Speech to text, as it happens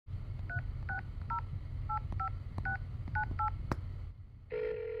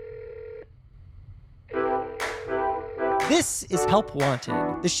This is Help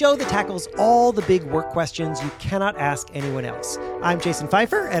Wanted, the show that tackles all the big work questions you cannot ask anyone else. I'm Jason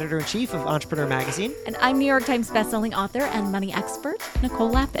Pfeiffer, editor-in-chief of Entrepreneur Magazine. And I'm New York Times bestselling author and money expert, Nicole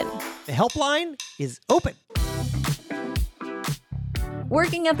Lappin. The helpline is open.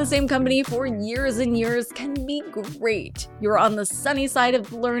 Working at the same company for years and years can be great. You're on the sunny side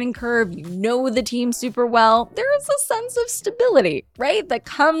of the learning curve, you know the team super well. There is a sense of stability, right, that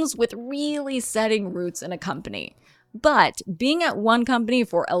comes with really setting roots in a company. But being at one company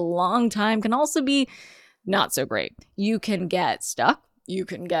for a long time can also be not so great. You can get stuck, you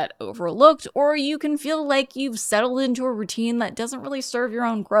can get overlooked, or you can feel like you've settled into a routine that doesn't really serve your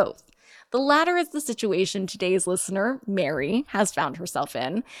own growth. The latter is the situation today's listener, Mary, has found herself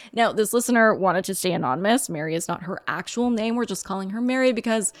in. Now, this listener wanted to stay anonymous. Mary is not her actual name. We're just calling her Mary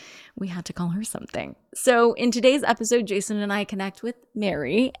because we had to call her something. So in today's episode, Jason and I connect with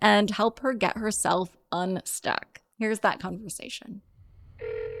Mary and help her get herself unstuck. Here's that conversation.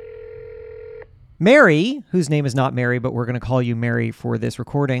 Mary, whose name is not Mary, but we're going to call you Mary for this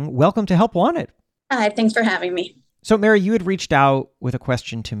recording. Welcome to Help Wanted. Hi, thanks for having me. So, Mary, you had reached out with a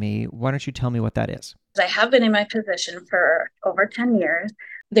question to me. Why don't you tell me what that is? I have been in my position for over 10 years.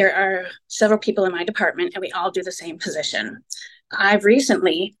 There are several people in my department, and we all do the same position. I've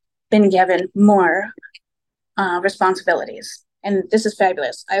recently been given more responsibilities, and this is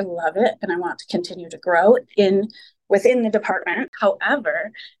fabulous. I love it, and I want to continue to grow within the department. However,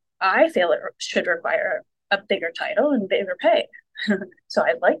 I feel it should require a bigger title and bigger pay. So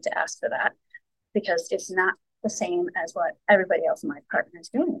I'd like to ask for that because it's not the same as what everybody else in my department is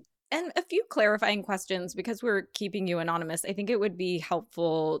doing. And a few clarifying questions, because we're keeping you anonymous. I think it would be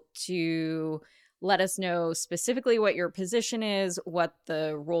helpful to let us know specifically what your position is, what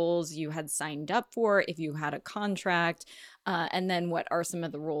the roles you had signed up for, if you had a contract, and then what are some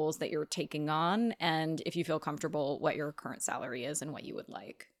of the roles that you're taking on, and if you feel comfortable, what your current salary is and what you would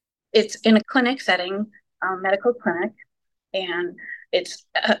like. It's in a clinic setting, medical clinic, and it's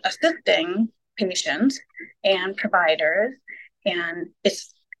assisting patients and providers, and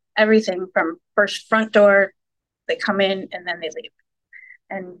it's everything from front door, they come in and then they leave,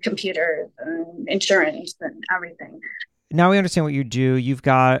 and computers and insurance and everything. Now we understand what you do. You've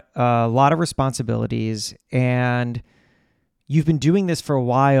got a lot of responsibilities and you've been doing this for a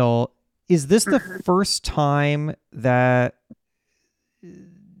while. Is this the first time that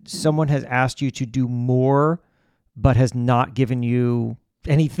someone has asked you to do more but has not given you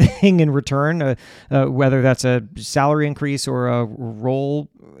anything in return, whether that's a salary increase or a role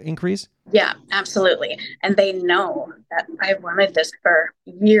increase? Yeah, absolutely. And they know that I've wanted this for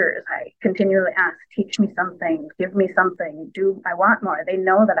years. I continually ask, teach me something, give me something, I want more. They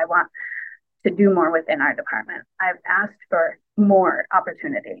know that I want to do more within our department. I've asked for more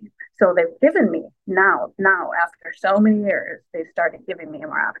opportunity. So they've given me now, after so many years, they've started giving me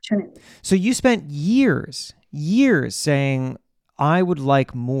more opportunity. So you spent years saying, I would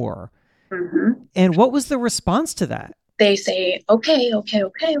like more. Mm-hmm. And what was the response to that? They say, okay,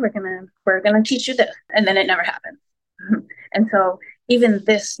 we're gonna teach you this. And then it never happened. And so even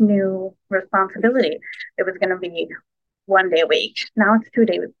this new responsibility, it was gonna be 1 day a week. Now it's 2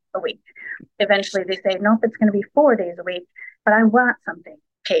 days a week. Eventually they say, nope, it's gonna be 4 days a week, but I want something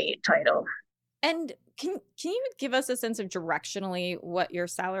paid title. And can you give us a sense of directionally what your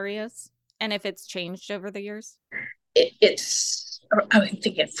salary is and if it's changed over the years? It's, I would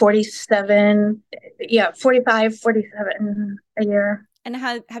think 47, 45, 47 a year. And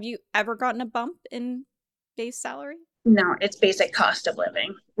have you ever gotten a bump in base salary? No, it's basic cost of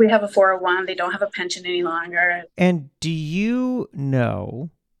living. We have a 401. They don't have a pension any longer. And do you know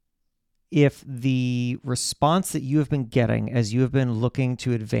if the response that you have been getting as you have been looking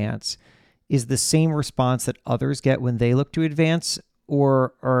to advance is the same response that others get when they look to advance?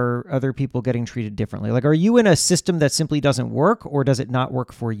 Or are other people getting treated differently? Like, are you in a system that simply doesn't work, or does it not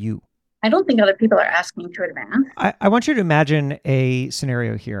work for you? I don't think other people are asking to advance. I want you to imagine a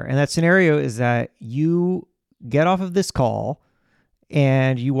scenario here. And that scenario is that you get off of this call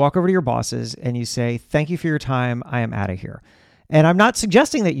and you walk over to your bosses and you say, thank you for your time. I am out of here. And I'm not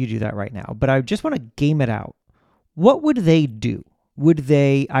suggesting that you do that right now, but I just want to game it out. What would they do? Would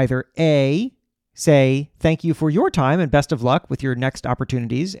they either A, say, thank you for your time and best of luck with your next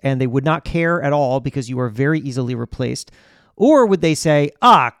opportunities, and they would not care at all because you are very easily replaced? Or would they say,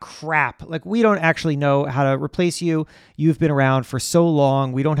 crap, like we don't actually know how to replace you. You've been around for so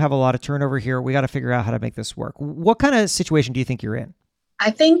long. We don't have a lot of turnover here. We got to figure out how to make this work. What kind of situation do you think you're in?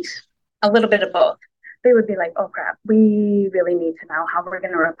 I think a little bit of both. They would be like, oh crap, we really need to know how we're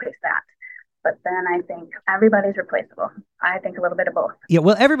going to replace that. But then I think everybody's replaceable. I think a little bit of both. Yeah,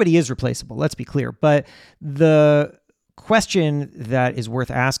 well, everybody is replaceable. Let's be clear. But the question that is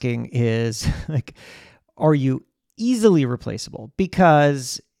worth asking is like, are you easily replaceable?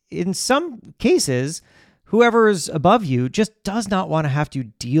 Because in some cases, whoever's above you just does not want to have to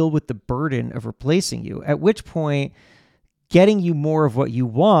deal with the burden of replacing you, at which point getting you more of what you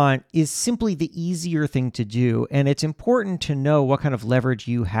want is simply the easier thing to do. And it's important to know what kind of leverage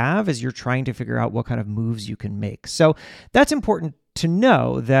you have as you're trying to figure out what kind of moves you can make. So that's important to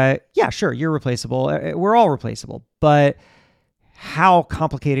know that, yeah, sure, you're replaceable. We're all replaceable. But how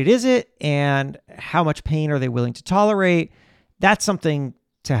complicated is it? And how much pain are they willing to tolerate? That's something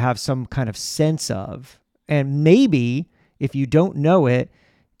to have some kind of sense of. And maybe if you don't know it,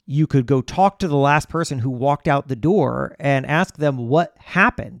 you could go talk to the last person who walked out the door and ask them what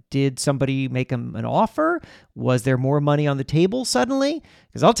happened. Did somebody make them an offer? Was there more money on the table suddenly?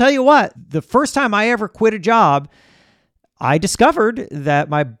 Because I'll tell you what, the first time I ever quit a job, I discovered that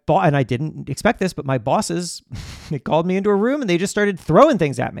my boss, and I didn't expect this, but my bosses, they called me into a room and they just started throwing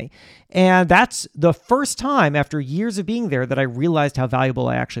things at me. And that's the first time after years of being there that I realized how valuable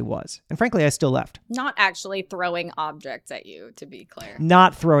I actually was. And frankly, I still left. Not actually throwing objects at you, to be clear.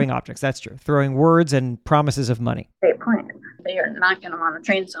 Not throwing objects, that's true. Throwing words and promises of money. Great point. They are not going to want to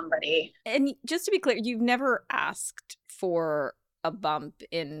train somebody. And just to be clear, you've never asked for a bump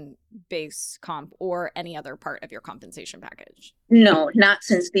in base comp or any other part of your compensation package? No, not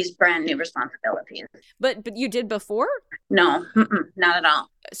since these brand new responsibilities. But you did before? No, not at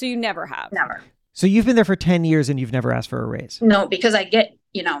all. So you never have? Never. So you've been there for 10 years and you've never asked for a raise? No, because I get,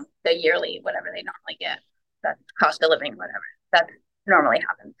 the yearly, whatever they normally get. That's cost of living, whatever. That normally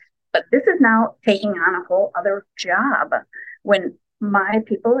happens. But this is now taking on a whole other job. When my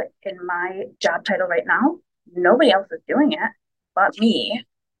people in my job title right now, nobody else is doing it but me.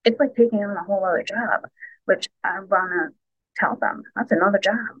 It's like taking on a whole other job, which I want to tell them that's another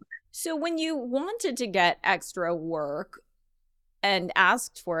job. So when you wanted to get extra work and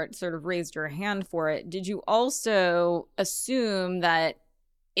asked for it, sort of raised your hand for it, did you also assume that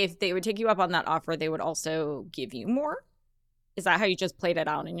if they would take you up on that offer, they would also give you more? Is that how you just played it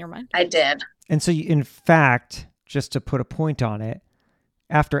out in your mind? I did. And so in fact, just to put a point on it,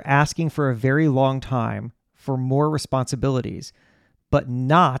 after asking for a very long time for more responsibilities, but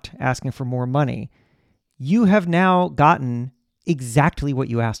not asking for more money, you have now gotten exactly what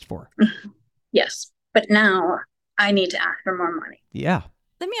you asked for. Yes. But now I need to ask for more money. Yeah.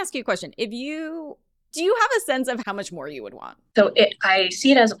 Let me ask you a question. Do you have a sense of how much more you would want? So I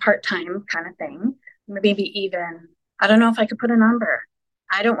see it as a part-time kind of thing. Maybe even, I don't know if I could put a number.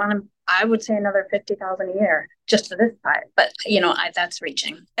 I don't want to, I would say another $50,000 a year just for this part. But, that's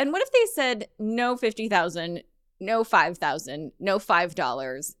reaching. And what if they said no 50,000, no 5,000, no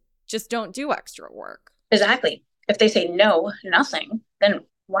 $5, just don't do extra work? Exactly. If they say no, nothing, then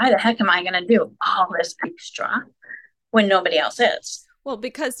why the heck am I going to do all this extra when nobody else is? Well,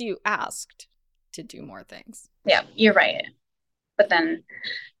 because you asked to do more things. Yeah, you're right. But then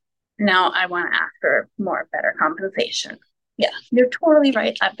now I want to ask for better compensation. Yeah, you're totally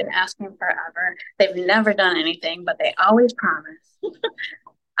right. I've been asking forever. They've never done anything, but they always promise.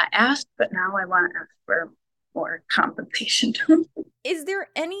 I asked, but now I want to ask for more compensation. Is there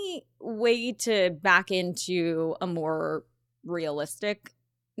any way to back into a more realistic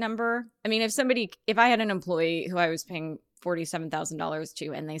number? I mean, if I had an employee who I was paying $47,000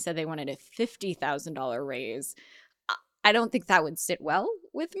 to and they said they wanted a $50,000 raise, I don't think that would sit well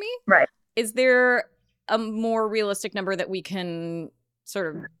with me. Right. Is there a more realistic number that we can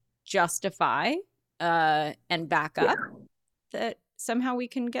sort of justify and back up that somehow we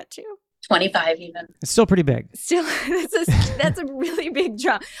can get to? 25 even. It's still pretty big. Still, that's a really big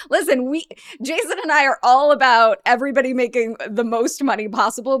jump. Listen, Jason and I are all about everybody making the most money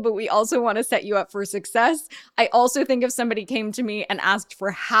possible, but we also want to set you up for success. I also think if somebody came to me and asked for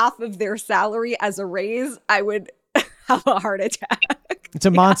half of their salary as a raise, I would have a heart attack. It's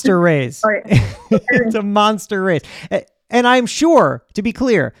a monster raise. It's a monster raise. And I'm sure, to be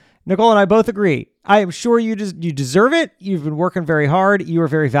clear, Nicole and I both agree. I am sure you deserve it. You've been working very hard. You are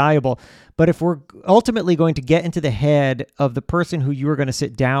very valuable. But if we're ultimately going to get into the head of the person who you are going to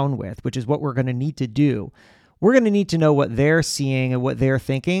sit down with, which is what we're going to need to do, we're going to need to know what they're seeing and what they're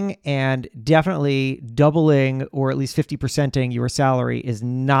thinking. And definitely doubling or at least 50%ing your salary is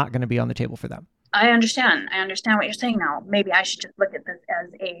not going to be on the table for them. I understand what you're saying now. Maybe I should just look at this as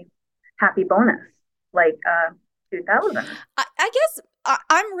a happy bonus, like 2,000. I guess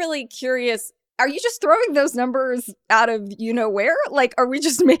I'm really curious. Are you just throwing those numbers out of where? Like, are we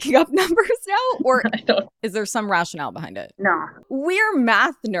just making up numbers now? Or is there some rationale behind it? No. We're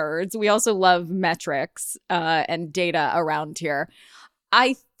math nerds. We also love metrics and data around here.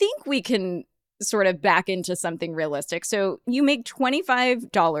 I think we can sort of back into something realistic. So you make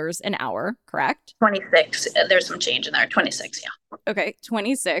 $25 an hour, correct? 26. There's some change in there. 26, yeah. Okay,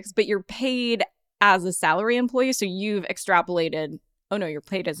 26, but you're paid as a salary employee. So you've extrapolated. Oh, no, you're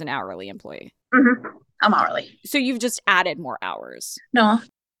paid as an hourly employee. Mm-hmm. I'm hourly. So you've just added more hours. No.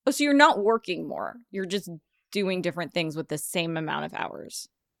 Oh, so you're not working more. You're just doing different things with the same amount of hours.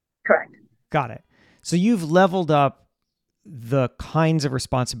 Correct. Got it. So you've leveled up the kinds of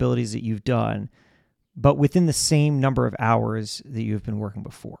responsibilities that you've done, but within the same number of hours that you've been working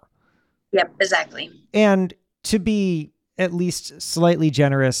before. Yep, exactly. And to be at least slightly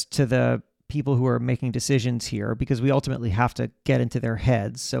generous to the people who are making decisions here, because we ultimately have to get into their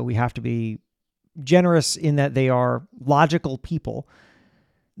heads. So we have to be generous in that they are logical people.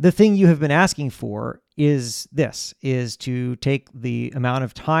 The thing you have been asking for is to take the amount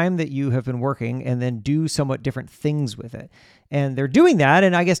of time that you have been working and then do somewhat different things with it. And they're doing that.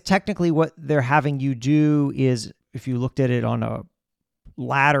 And I guess technically what they're having you do is, if you looked at it on a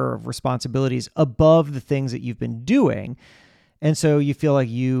ladder of responsibilities, above the things that you've been doing. And so you feel like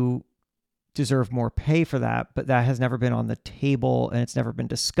you deserve more pay for that, but that has never been on the table and it's never been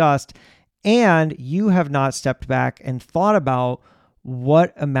discussed. And you have not stepped back and thought about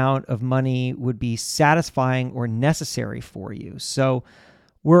what amount of money would be satisfying or necessary for you. So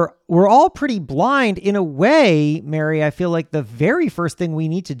we're all pretty blind in a way, Mary. I feel like the very first thing we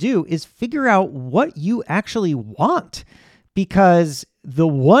need to do is figure out what you actually want, because the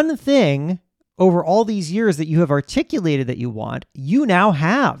one thing over all these years that you have articulated that you want, you now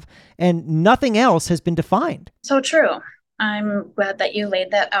have, and nothing else has been defined. So true. I'm glad that you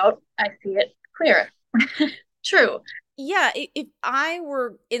laid that out. I see it clear. True. Yeah, if I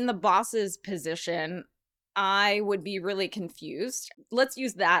were in the boss's position, I would be really confused. Let's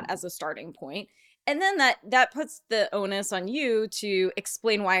use that as a starting point. And then that puts the onus on you to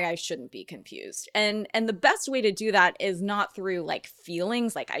explain why I shouldn't be confused. And the best way to do that is not through like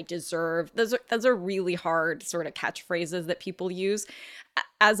feelings like I deserve. Those are really hard sort of catchphrases that people use.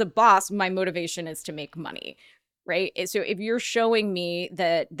 As a boss, my motivation is to make money. Right? So if you're showing me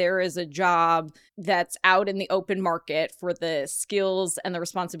that there is a job that's out in the open market for the skills and the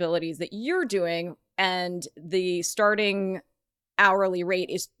responsibilities that you're doing, and the starting hourly rate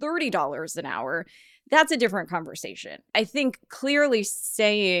is $30 an hour, that's a different conversation. I think clearly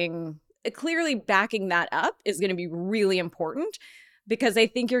backing that up is going to be really important, because I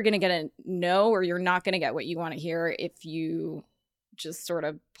think you're going to get a no, or you're not going to get what you want to hear if you just sort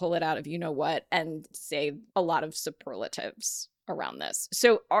of pull it out of you know what and say a lot of superlatives around this.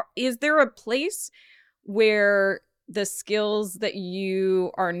 So is there a place where the skills that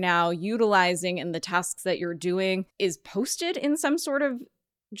you are now utilizing and the tasks that you're doing is posted in some sort of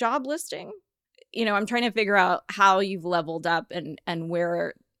job listing? You know, I'm trying to figure out how you've leveled up and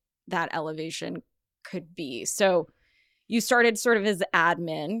where that elevation could be. So you started sort of as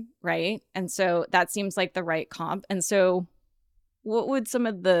admin, right? And so that seems like the right comp. And so what would some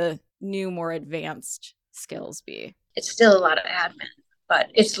of the new, more advanced skills be? It's still a lot of admin, but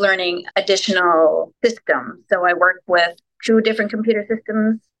it's learning additional systems. So I work with 2 different computer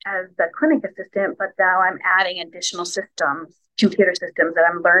systems as the clinic assistant, but now I'm adding additional systems, computer systems that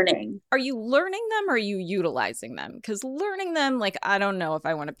I'm learning. Are you learning them or are you utilizing them? Because learning them, like, I don't know if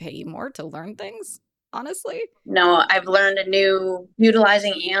I want to pay you more to learn things, honestly. No, I've learned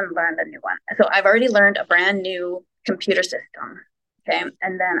utilizing and learned a new one. So I've already learned a brand new computer system. Okay.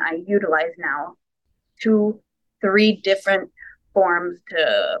 And then I utilize now 2-3 different forms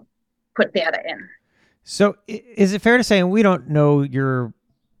to put data in. So is it fair to say, and we don't know your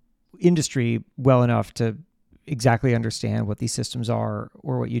industry well enough to exactly understand what these systems are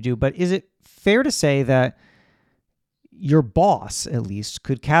or what you do, but is it fair to say that your boss, at least,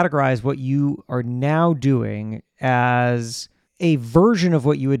 could categorize what you are now doing as a version of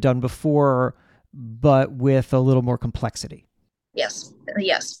what you had done before, but with a little more complexity? Yes.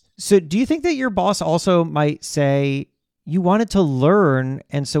 So do you think that your boss also might say, you wanted to learn,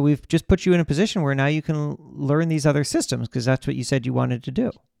 and so we've just put you in a position where now you can learn these other systems because that's what you said you wanted to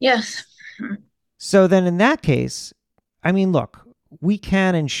do? Yes. So then in that case, I mean, look, we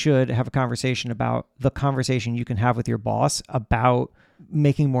can and should have a conversation about the conversation you can have with your boss about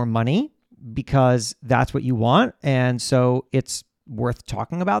making more money, because that's what you want. And so it's worth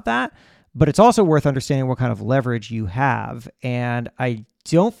talking about that. But it's also worth understanding what kind of leverage you have. And I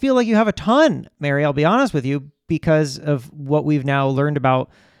don't feel like you have a ton, Mary, I'll be honest with you, because of what we've now learned about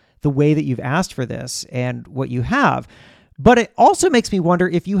the way that you've asked for this and what you have. But it also makes me wonder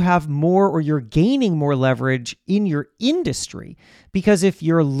if you have more, or you're gaining more leverage in your industry. Because if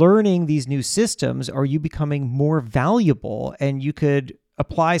you're learning these new systems, are you becoming more valuable? And you could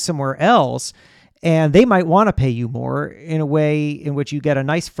apply somewhere else, and they might want to pay you more in a way in which you get a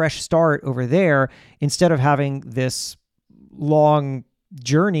nice fresh start over there instead of having this long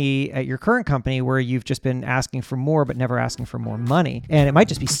journey at your current company where you've just been asking for more but never asking for more money. And it might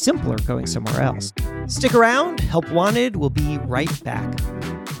just be simpler going somewhere else. Stick around. Help Wanted will be right back.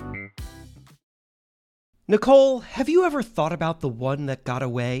 Nicole, have you ever thought about the one that got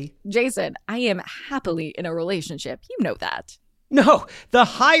away? Jason, I am happily in a relationship. You know that. No, the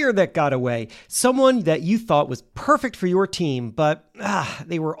hire that got away. Someone that you thought was perfect for your team, but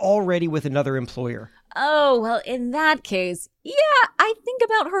they were already with another employer. Oh, well, in that case, yeah, I think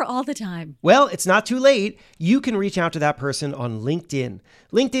about her all the time. Well, it's not too late. You can reach out to that person on LinkedIn.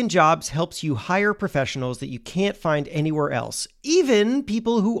 LinkedIn Jobs helps you hire professionals that you can't find anywhere else, even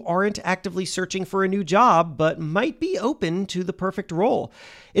people who aren't actively searching for a new job, but might be open to the perfect role.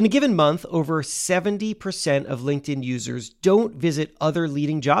 In a given month, over 70% of LinkedIn users don't visit other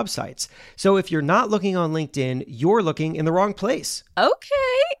leading job sites. So if you're not looking on LinkedIn, you're looking in the wrong place.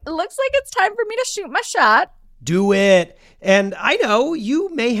 Okay, looks like it's time for me to shoot my shot. Do it. And I know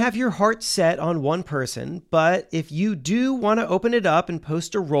you may have your heart set on one person, but if you do want to open it up and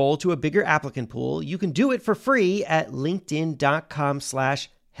post a role to a bigger applicant pool, you can do it for free at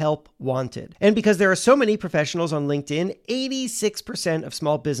linkedin.com/helpwanted. And because there are so many professionals on LinkedIn, 86% of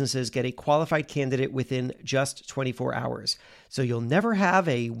small businesses get a qualified candidate within just 24 hours. So you'll never have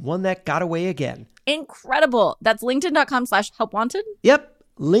a one that got away again. Incredible. That's linkedin.com/helpwanted? Yep.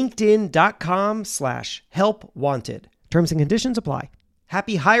 LinkedIn.com/helpwanted. Terms and conditions apply.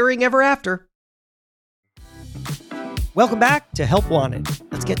 Happy hiring ever after. Welcome back to Help Wanted.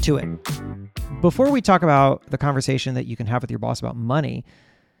 Let's get to it. Before we talk about the conversation that you can have with your boss about money,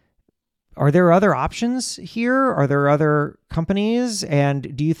 are there other options here? Are there other companies?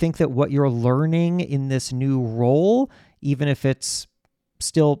 And do you think that what you're learning in this new role, even if it's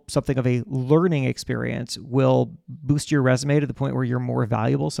still something of a learning experience, will boost your resume to the point where you're more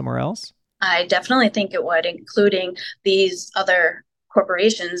valuable somewhere else? I definitely think it would, including these other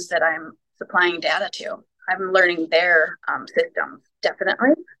corporations that I'm supplying data to. I'm learning their systems,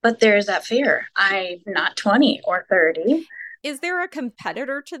 definitely. But there's that fear. I'm not 20 or 30. Is there a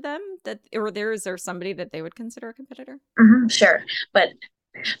competitor to them is there somebody that they would consider a competitor? Sure. But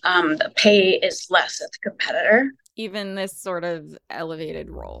the pay is less as a competitor. Even this sort of elevated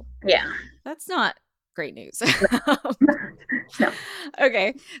role. Yeah. That's not great news. No.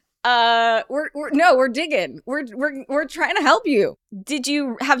 Okay. We're digging. We're trying to help you.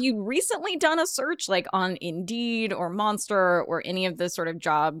 Have you recently done a search like on Indeed or Monster or any of the sort of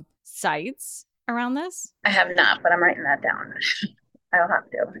job sites around this? I have not, but I'm writing that down. I'll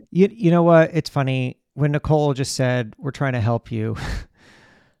have to. You know what? It's funny. When Nicole just said, we're trying to help you,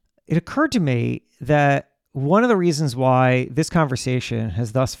 it occurred to me that one of the reasons why this conversation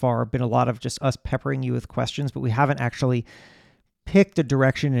has thus far been a lot of just us peppering you with questions, but we haven't actually picked a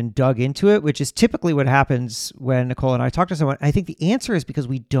direction and dug into it, which is typically what happens when Nicole and I talk to someone. I think the answer is because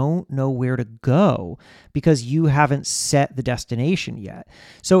we don't know where to go because you haven't set the destination yet.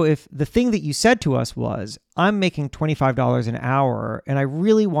 So if the thing that you said to us was, I'm making $25 an hour and I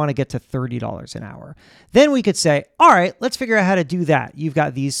really want to get to $30 an hour, then we could say, all right, let's figure out how to do that. You've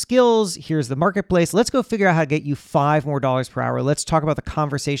got these skills. Here's the marketplace. Let's go figure out how to get you $5 more per hour. Let's talk about the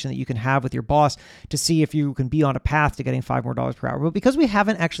conversation that you can have with your boss to see if you can be on a path to getting $5 more per hour. But because we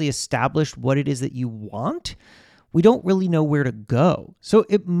haven't actually established what it is that you want, we don't really know where to go. So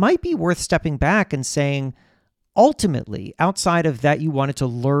it might be worth stepping back and saying, ultimately, outside of that, you wanted to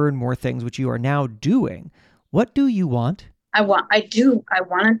learn more things, which you are now doing. What do you want? I wanted to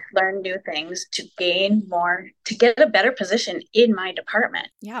learn new things to gain more, to get a better position in my department.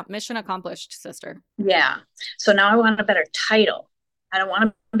 Yeah, mission accomplished, sister. Yeah. So now I want a better title. I don't want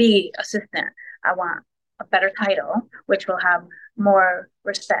to be assistant. I want a better title, which will have more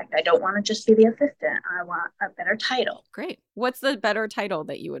respect. I don't want to just be the assistant. I want a better title. Great. What's the better title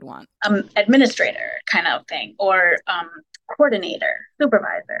that you would want? Administrator kind of thing, or coordinator,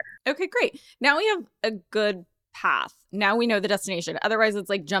 supervisor. Okay, great. Now we have a good path. Now we know the destination. Otherwise, it's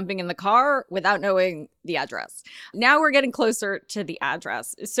like jumping in the car without knowing the address. Now we're getting closer to the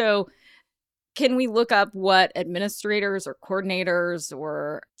address. So can we look up what administrators or coordinators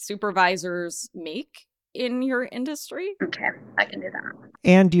or supervisors make in your industry? Okay, I can do that.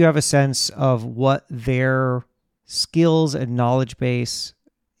 And do you have a sense of what their skills and knowledge base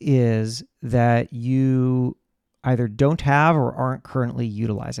is that you either don't have or aren't currently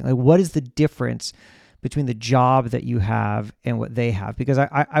utilizing? Like, what is the difference between the job that you have and what they have? Because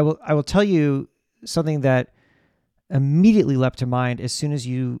I will tell you something that immediately leapt to mind as soon as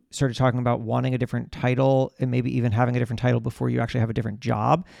you started talking about wanting a different title and maybe even having a different title before you actually have a different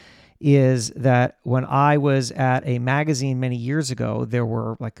job is that when I was at a magazine many years ago, there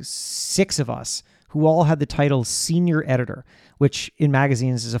were like 6 of us who all had the title senior editor, which in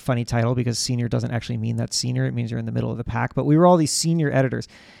magazines is a funny title because senior doesn't actually mean that senior. It means you're in the middle of the pack. But we were all these senior editors.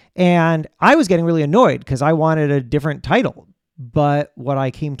 And I was getting really annoyed because I wanted a different title. But what I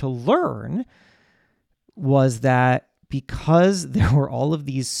came to learn was that because there were all of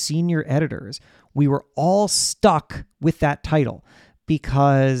these senior editors, we were all stuck with that title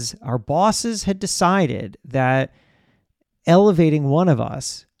because our bosses had decided that elevating one of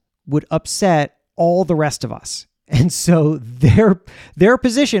us would upset all the rest of us. And so their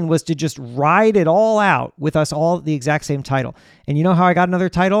position was to just ride it all out with us all the exact same title. And you know how I got another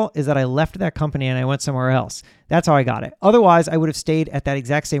title is that I left that company and I went somewhere else. That's how I got it. Otherwise, I would have stayed at that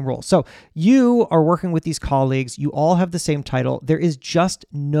exact same role. So you are working with these colleagues. You all have the same title. There is just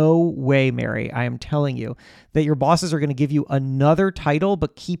no way, Mary, I am telling you, that your bosses are going to give you another title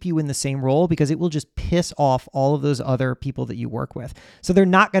but keep you in the same role because it will just piss off all of those other people that you work with. So they're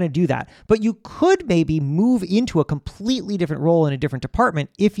not going to do that. But you could maybe move into a completely different role in a different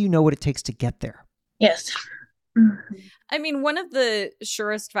department if you know what it takes to get there. Yes. I mean, one of the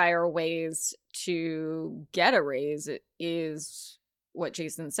surest fire ways to get a raise is what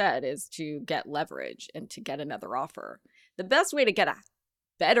Jason said, is to get leverage and to get another offer. The best way to get a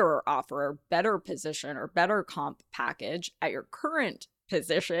better offer, or better position, or better comp package at your current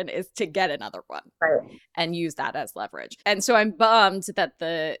position is to get another one, right, and use that as leverage. And so I'm bummed that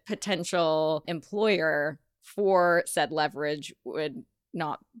the potential employer for said leverage would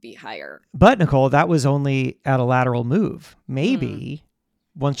not be higher. But Nicole, that was only at a lateral move. Maybe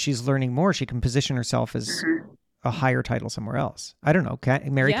once she's learning more, she can position herself as a higher title somewhere else. I don't know.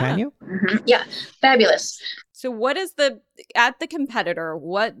 Mary, can you? Yeah, fabulous. So what is at the competitor,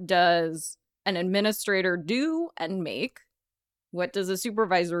 what does an administrator do and make? What does a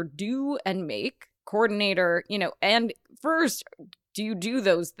supervisor do and make? Coordinator, and first, do you do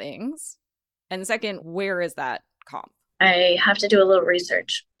those things? And second, where is that comp? I have to do a little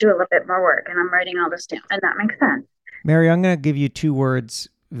research, do a little bit more work, and I'm writing all this down, and that makes sense. Mary, I'm going to give you 2 words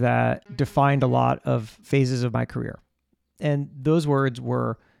that defined a lot of phases of my career. And those words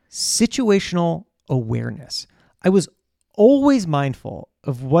were situational awareness. I was always mindful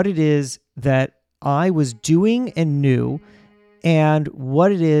of what it is that I was doing and knew, and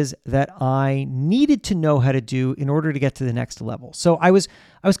what it is that I needed to know how to do in order to get to the next level. So I was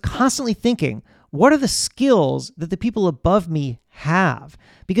constantly thinking, what are the skills that the people above me have?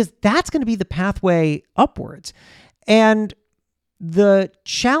 Because that's going to be the pathway upwards. And the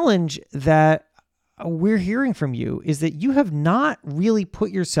challenge that we're hearing from you is that you have not really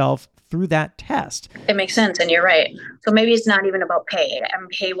put yourself through that test. It makes sense, and you're right. So maybe it's not even about pay, and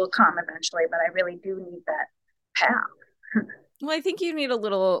pay will come eventually, but I really do need that path. Well, I think you need a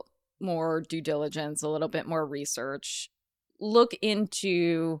little more due diligence, a little bit more research. Look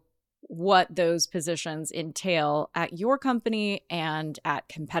into what those positions entail at your company and at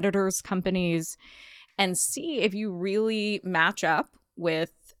competitors' companies, and see if you really match up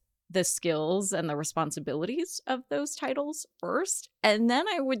with the skills and the responsibilities of those titles first. And then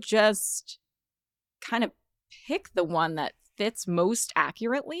I would just kind of pick the one that fits most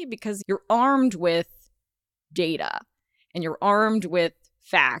accurately, because you're armed with data and you're armed with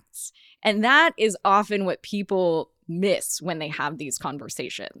facts. And that is often what people miss when they have these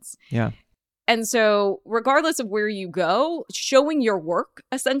conversations. Yeah. And so regardless of where you go, showing your work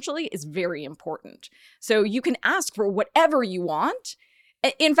essentially is very important. So you can ask for whatever you want.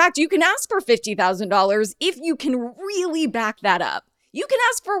 In fact, you can ask for $50,000 if you can really back that up. You can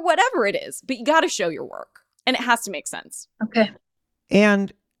ask for whatever it is, but you got to show your work, and it has to make sense. Okay.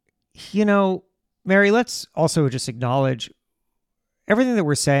 And, Mary, let's also just acknowledge everything that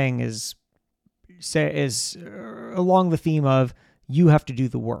we're saying is along the theme of you have to do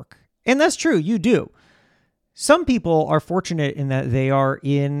the work. And that's true. You do. Some people are fortunate in that they are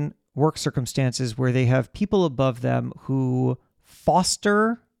in work circumstances where they have people above them who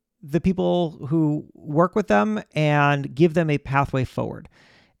foster the people who work with them and give them a pathway forward.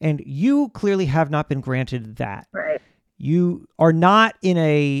 And you clearly have not been granted that. Right. You are not in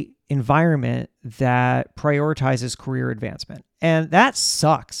a environment that prioritizes career advancement. And that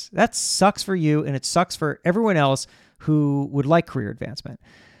sucks. That sucks for you, and it sucks for everyone else who would like career advancement.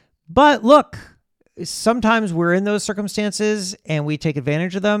 But look, sometimes we're in those circumstances and we take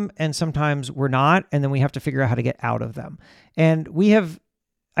advantage of them, and sometimes we're not, and then we have to figure out how to get out of them. And we have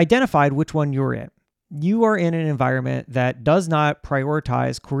identified which one you're in. you are in an environment that does not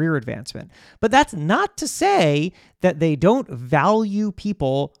prioritize career advancement. But that's not to say that they don't value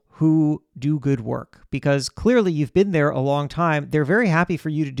people who do good work, because clearly you've been there a long time. They're very happy for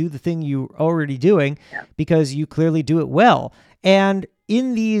you to do the thing you're already doing because you clearly do it well. And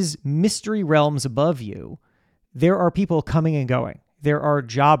in these mystery realms above you, there are people coming and going. There are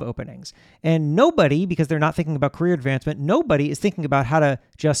job openings. And nobody, because they're not thinking about career advancement, nobody is thinking about how to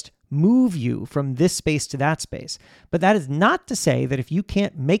just move you from this space to that space. But that is not to say that if you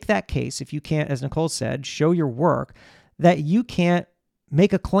can't make that case, if you can't, as Nicole said, show your work, that you can't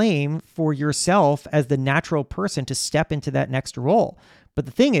make a claim for yourself as the natural person to step into that next role. But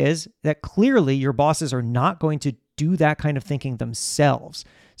the thing is that clearly your bosses are not going to do that kind of thinking themselves.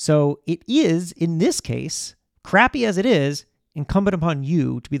 So it is, in this case, crappy as it is, incumbent upon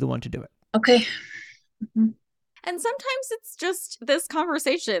you to be the one to do it. Okay. Mm-hmm. And sometimes it's just this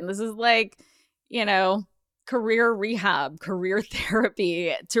conversation. This is like, career rehab, career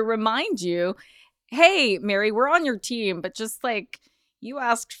therapy to remind you, hey, Mary, we're on your team, but just like, you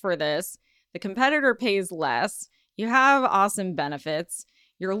asked for this. The competitor pays less. You have awesome benefits.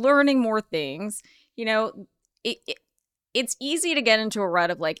 You're learning more things. It's easy to get into a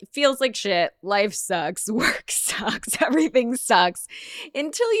rut of like, it feels like shit. Life sucks. Work sucks. Everything sucks.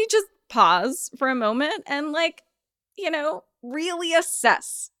 Until you just pause for a moment and really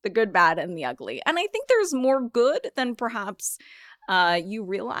assess the good, bad, and the ugly. And I think there's more good than perhaps you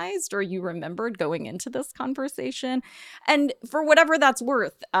realized or you remembered going into this conversation. And for whatever that's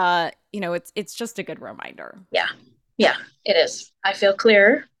worth, it's just a good reminder. Yeah, it is. I feel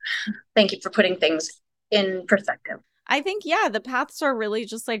clear. Thank you for putting things in perspective. I think, the paths are really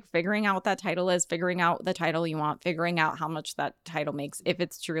just like figuring out what that title is, figuring out the title you want, figuring out how much that title makes, if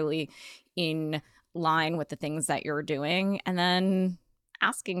it's truly in line with the things that you're doing, and then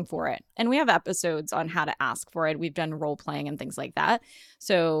asking for it. And we have episodes on how to ask for it. We've done role playing and things like that.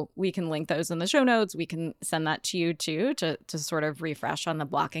 So we can link those in the show notes. We can send that to you too, to sort of refresh on the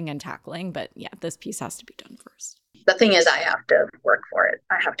blocking and tackling. But this piece has to be done first. The thing is, I have to work for it.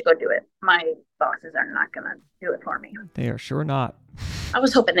 I have to go do it. My bosses are not going to do it for me. They are sure not. I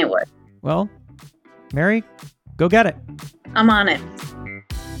was hoping they would. Well, Mary, go get it. I'm on it.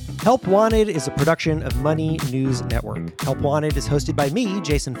 Help Wanted is a production of Money News Network. Help Wanted is hosted by me,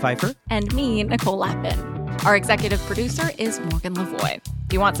 Jason Pfeiffer. And me, Nicole Lappin. Our executive producer is Morgan Lavoie.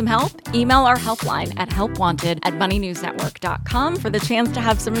 If you want some help, email our helpline at helpwanted@moneynewsnetwork.com for the chance to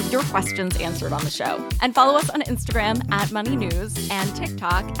have some of your questions answered on the show. And follow us on Instagram at Money News and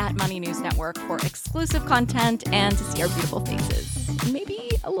TikTok at Money News Network for exclusive content and to see our beautiful faces. Maybe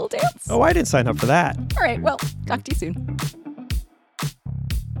a little dance. Oh, I didn't sign up for that. All right, well, talk to you soon.